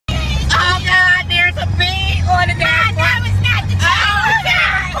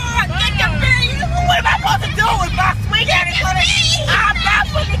we get it. I'm not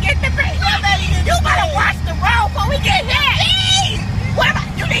finna get the beat. You better watch the road before we get hit. What?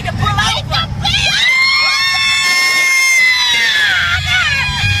 You need to pull over.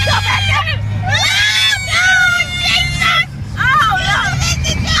 Go back there. Oh, Lord.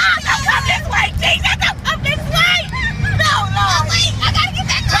 Don't come this way, Jesus. Don't come this way. No, Lord. I gotta get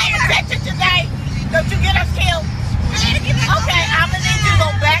that car. Pay attention today. Don't you get us killed. Okay, I'm gonna need you to go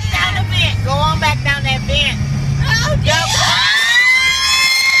back down the vent. Go on back down that vent. Oh, go.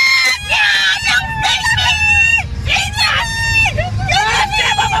 Yeah, don't make me. Jesus.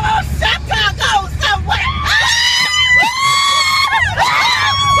 Sometimes go somewhere.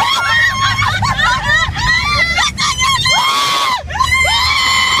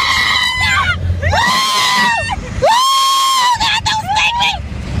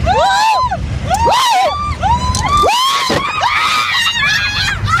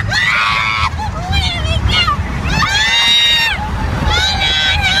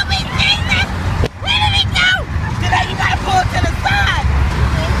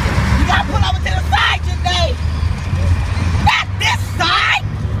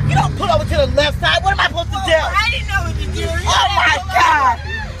 To the left side,